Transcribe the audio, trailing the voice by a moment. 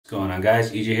Going on,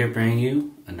 guys? EJ here, bringing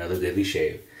you another daily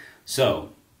shave. So,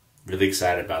 really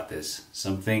excited about this.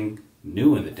 Something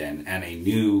new in the den and a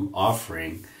new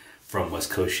offering from West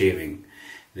Coast Shaving.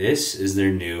 This is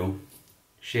their new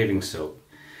shaving soap.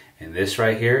 And this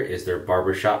right here is their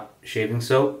Barbershop shaving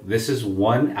soap. This is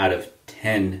 1 out of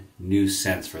 10 new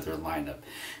scents for their lineup.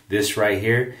 This right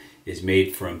here is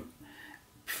made from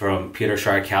Peter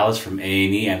Charkalis from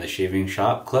A&E and the Shaving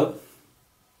Shop Club.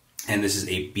 And this is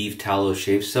a beef tallow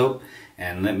shave soap.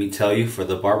 And let me tell you, for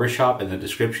the Barbershop, in the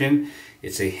description,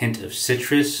 it's a hint of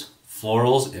citrus,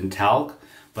 florals, and talc.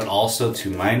 But also,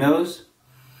 to my nose,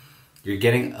 you're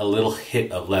getting a little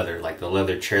hit of leather, like the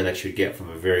leather chair that you'd get from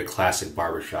a very classic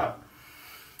barbershop.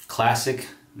 Classic,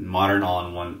 modern,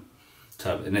 all-in-one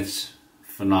tub. And it's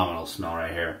phenomenal smell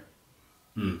right here.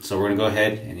 So we're going to go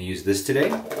ahead and use this today,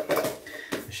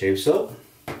 the shave soap.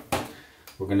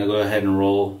 We're going to go ahead and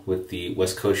roll with the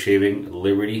West Coast Shaving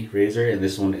Liberty razor, and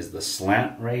this one is the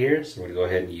slant right here, so we're going to go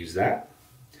ahead and use that.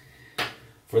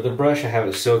 For the brush, I have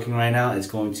it soaking right now. It's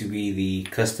going to be the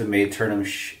custom-made turn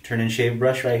and shave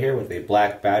brush right here with a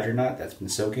black badger knot that's been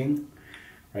soaking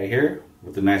right here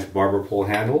with a nice barber pole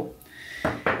handle.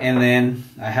 And then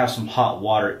I have some hot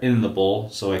water in the bowl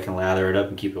so I can lather it up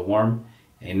and keep it warm.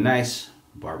 A nice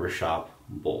barbershop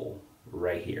bowl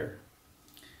right here.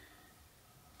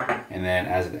 And then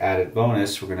as an added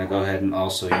bonus, we're going to go ahead and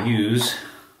also use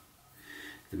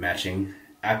the matching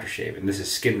aftershave. And this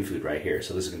is skin food right here,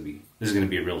 so this is going to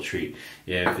be a real treat.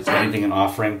 If it's anything an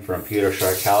offering from Peter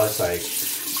Charkalis,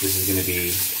 this is going to be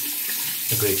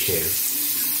a great shave.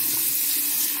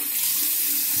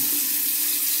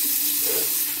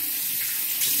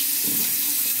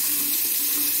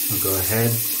 We'll go ahead,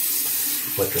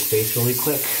 wet your face really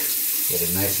quick, get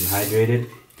it nice and hydrated.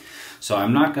 So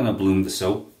I'm not going to bloom the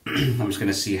soap. I'm just going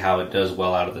to see how it does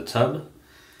well out of the tub.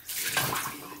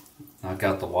 Knock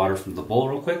out the water from the bowl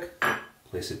real quick.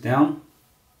 Place it down.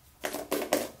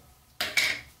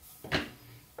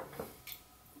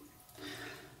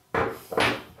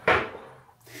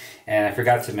 And I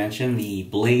forgot to mention, the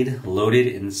blade loaded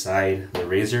inside the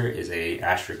razor is a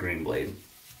Astra green blade.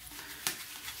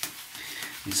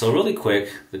 And so really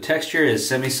quick, the texture is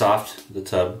semi-soft, the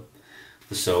tub,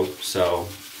 the soap, so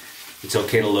it's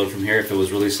okay to load from here. If it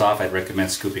was really soft, I'd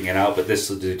recommend scooping it out, but this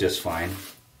will do just fine.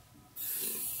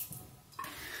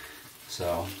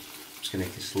 So I'm just going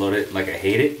to load it like I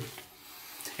hate it.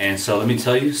 And so let me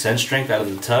tell you, scent strength out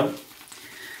of the tub.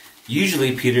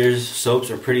 Usually Peter's soaps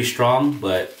are pretty strong,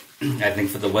 but I think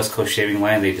for the West Coast Shaving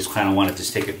line, they just kind of wanted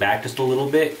to take it back just a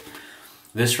little bit.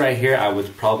 This right here, I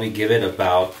would probably give it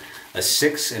about a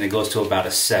 6, and it goes to about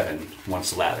a 7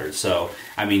 once lathered. So,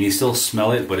 I mean, you still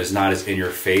smell it, but it's not as in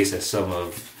your face as some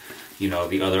of,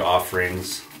 the other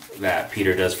offerings that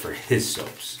Peter does for his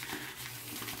soaps.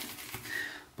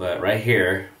 But right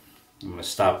here, I'm going to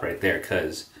stop right there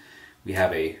because we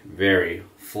have a very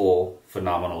full,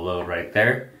 phenomenal load right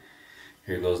there.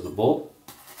 Here goes the bowl.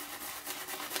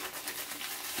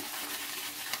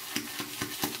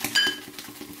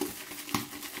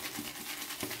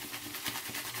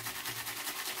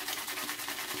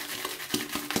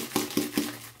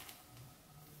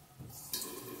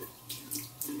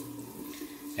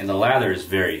 And the lather is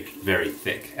very, very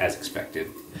thick, as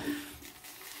expected.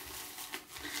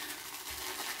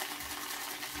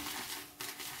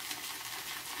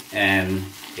 And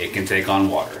it can take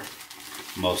on water,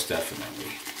 most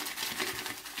definitely.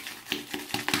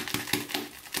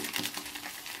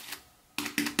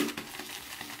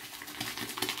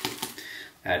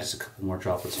 Add just a couple more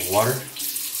droplets of water.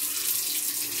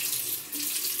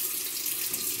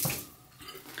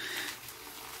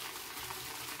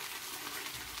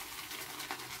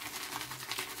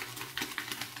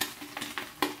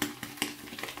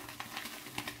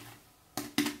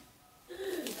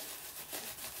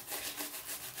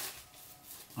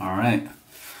 Alright,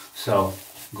 so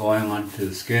going on to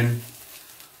the skin,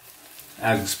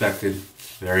 as expected,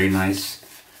 very nice,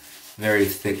 very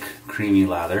thick, creamy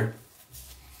lather.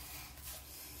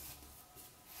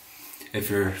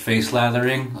 If you're face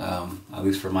lathering, at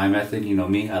least for my method, you know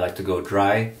me, I like to go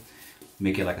dry,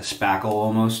 make it like a spackle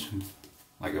almost,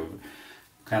 like a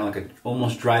kind of like a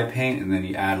almost dry paint, and then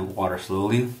you add water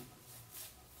slowly.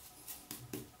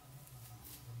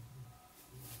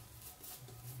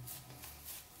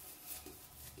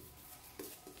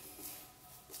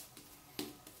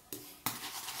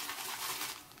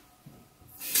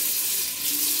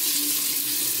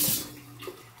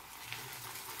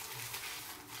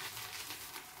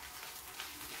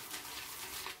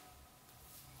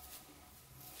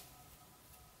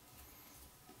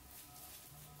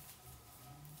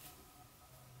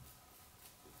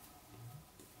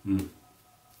 Mm.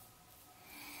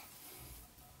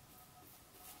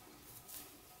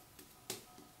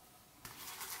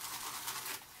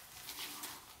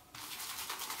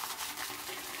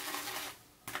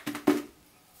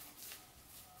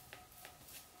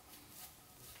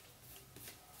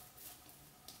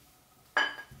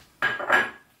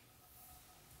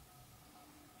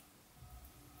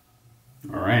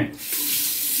 All right,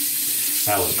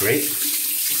 that was great.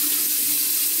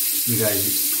 You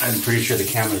guys, I'm pretty sure the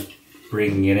camera's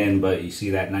bringing it in, but you see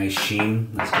that nice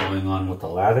sheen that's going on with the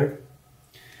lather.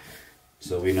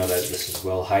 So we know that this is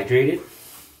well hydrated.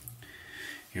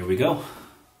 Here we go.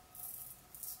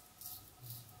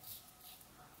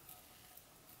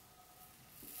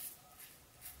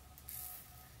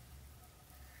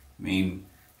 I mean,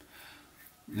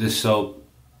 this soap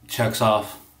checks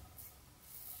off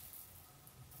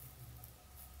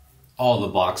all the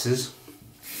boxes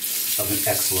of an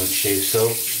excellent shave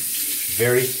soap.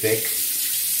 Very thick,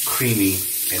 creamy,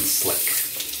 and slick.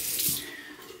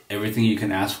 Everything you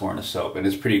can ask for in a soap. And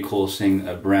it's pretty cool seeing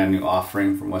a brand new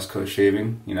offering from West Coast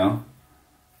Shaving, you know?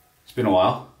 It's been a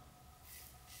while.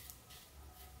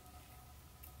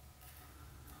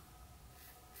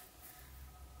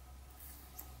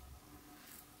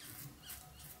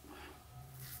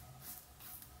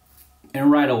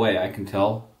 And right away I can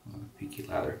tell, peaky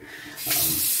lather,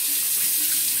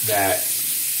 that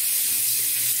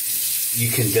you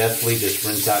can definitely just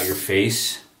rinse out your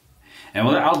face. And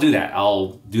I'll do that.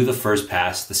 I'll do the first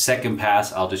pass. The second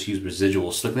pass, I'll just use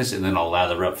residual slickness, and then I'll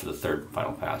lather up for the third and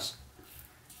final pass.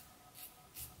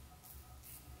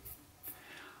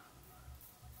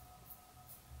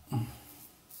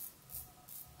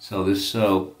 So this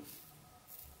soap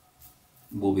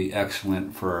will be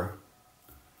excellent for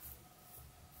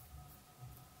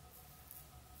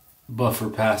buffer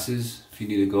passes if you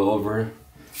need to go over a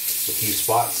few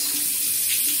spots.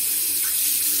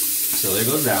 So there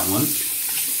goes that one.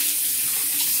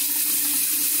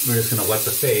 We're just going to wet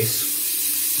the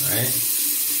face. Alright,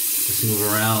 just move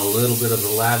around a little bit of the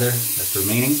lather that's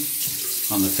remaining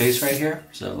on the face right here.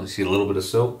 So we see a little bit of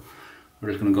soap. We're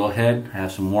just going to go ahead, I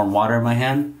have some warm water in my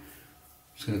hand.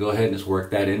 Just going to go ahead and just work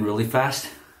that in really fast.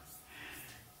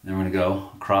 Then we're going to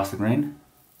go across the grain.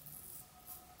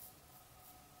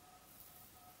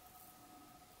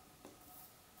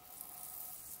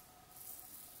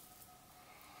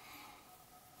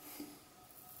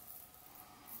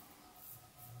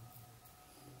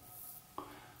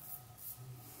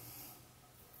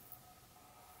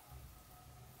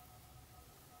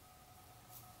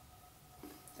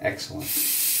 Excellent.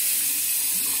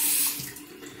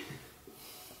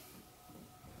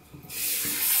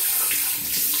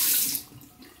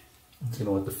 I'm just going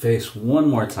to wet the face one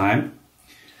more time.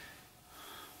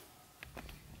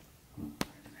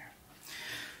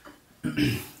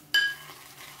 Lather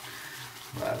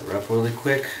up really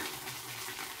quick.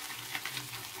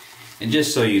 And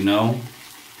just so you know,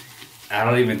 I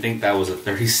don't even think that was a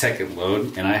 30-second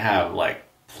load, and I have like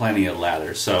plenty of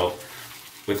lather. So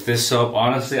with this soap,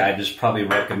 honestly, I just probably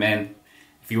recommend,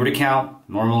 if you were to count,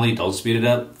 normally don't speed it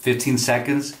up, 15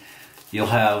 seconds, you'll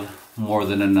have more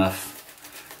than enough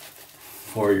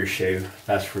for your shave,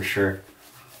 that's for sure.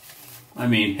 I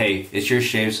mean, hey, it's your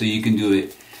shave, so you can do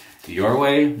it your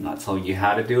way. I'm not telling you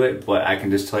how to do it, but I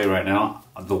can just tell you right now,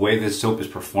 the way this soap is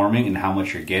performing and how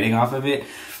much you're getting off of it,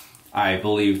 I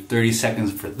believe 30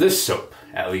 seconds for this soap,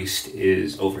 at least,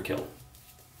 is overkill.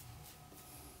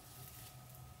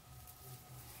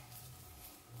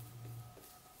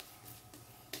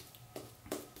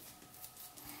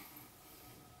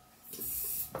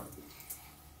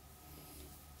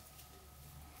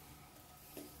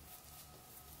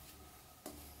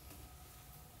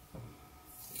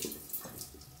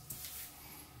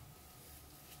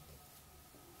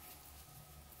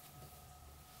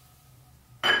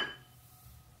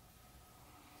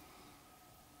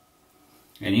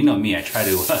 And you know me, I try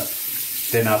to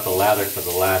thin out the lather for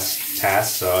the last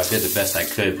pass, so I did the best I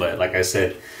could. But like I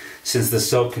said, since the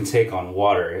soap can take on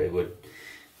water, it would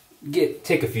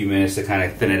take a few minutes to kind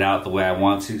of thin it out the way I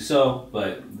want to. So,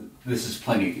 but this is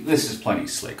plenty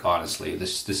slick, honestly.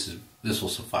 This will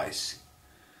suffice.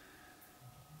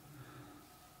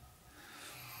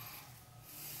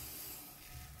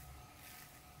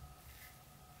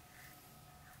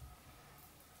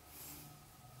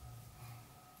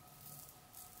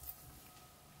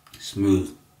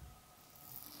 Smooth.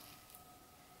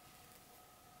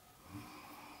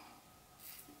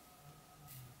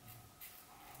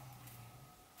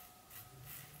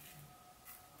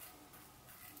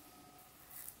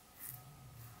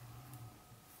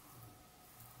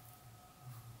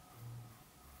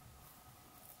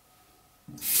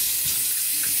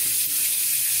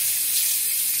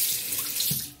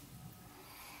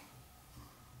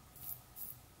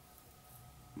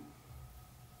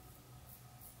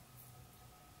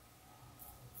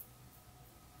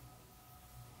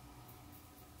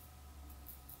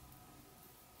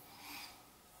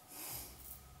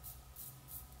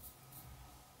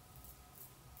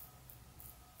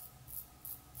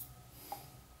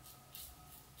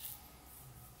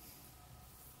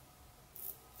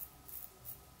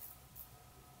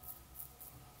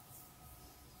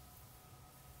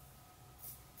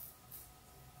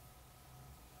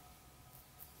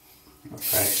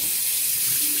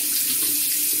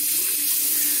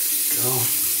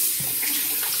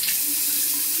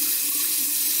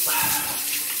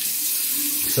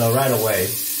 So right away,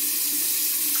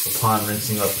 upon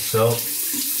rinsing out the soap,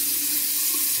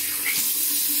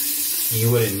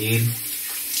 you wouldn't need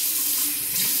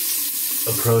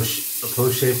a Pro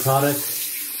Shave product,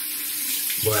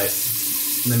 but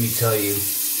let me tell you,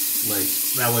 like,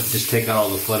 that would just take all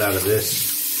the fun out of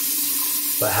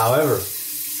this. But however,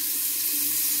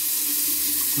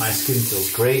 my skin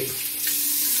feels great.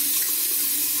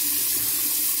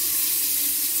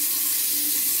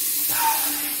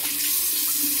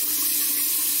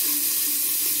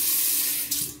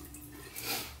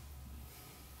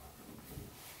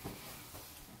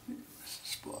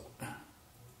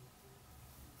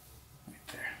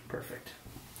 Perfect.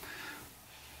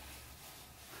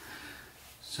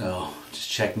 So, just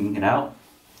checking it out.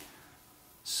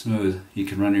 Smooth. You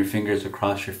can run your fingers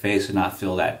across your face and not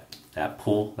feel that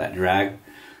pull, that drag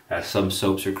that some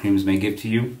soaps or creams may give to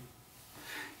you.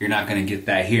 You're not going to get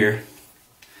that here.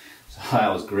 So that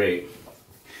was great.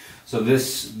 So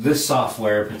this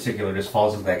software in particular just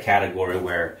falls into that category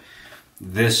where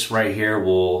this right here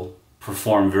will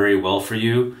perform very well for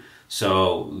you.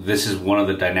 So this is one of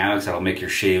the dynamics that'll make your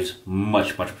shaves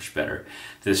much, much, much better.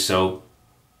 This soap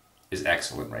is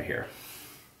excellent right here.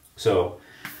 So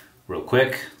real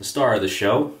quick, the star of the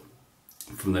show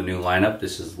from the new lineup,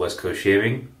 this is West Coast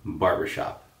Shaving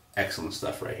Barbershop. Excellent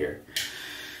stuff right here.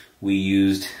 We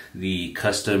used the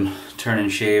custom turn and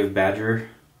shave badger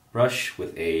brush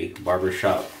with a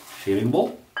Barbershop shaving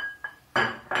bowl.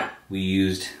 We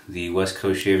used the West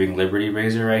Coast Shaving Liberty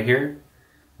razor right here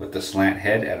with the slant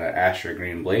head and an Asher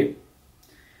green blade.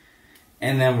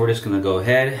 And then we're just going to go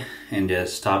ahead and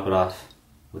just top it off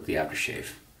with the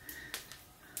aftershave.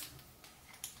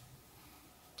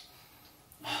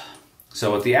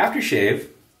 So with the aftershave,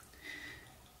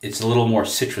 it's a little more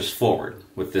citrus forward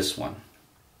with this one.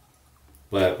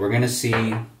 But we're going to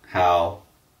see how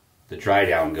the dry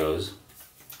down goes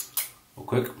real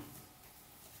quick.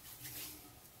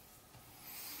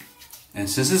 And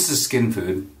since this is skin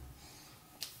food,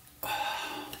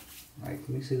 like,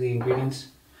 can you see the ingredients?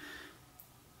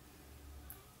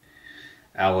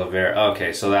 Aloe vera.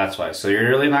 Okay, so that's why. So you're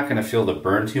really not going to feel the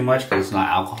burn too much because it's not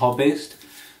alcohol based.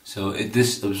 So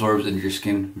this absorbs into your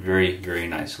skin very, very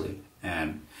nicely,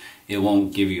 and it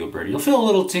won't give you a burn. You'll feel a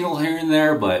little tingle here and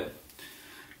there, but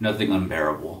nothing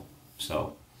unbearable.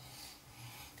 So,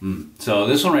 so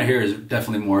this one right here is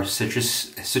definitely more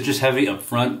citrus heavy up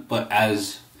front. But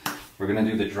as we're gonna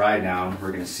do the dry down,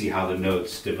 we're gonna see how the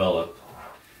notes develop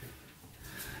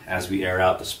as we air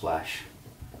out the splash.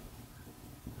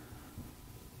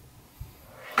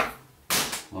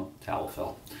 Well, towel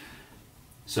fell.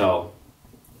 So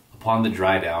upon the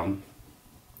dry down,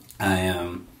 I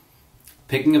am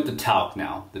picking up the talc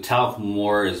now. The talc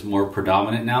is more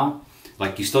predominant now.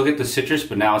 Like, you still get the citrus,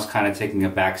 but now it's kind of taking a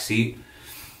back seat,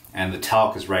 and the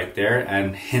talc is right there,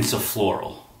 and hints of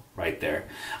floral right there.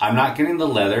 I'm not getting the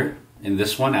leather in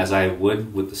this one as I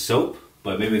would with the soap,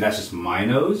 but maybe that's just my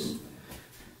nose.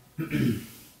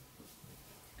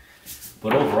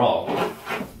 But overall,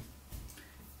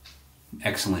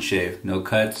 excellent shave. No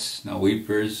cuts, no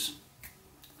weepers,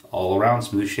 all around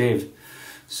smooth shave.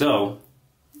 So,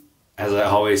 as I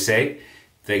always say,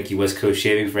 thank you West Coast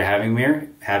Shaving for having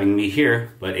me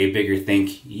here, but a bigger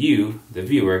thank you, the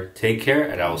viewer. Take care,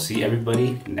 and I will see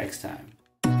everybody next time.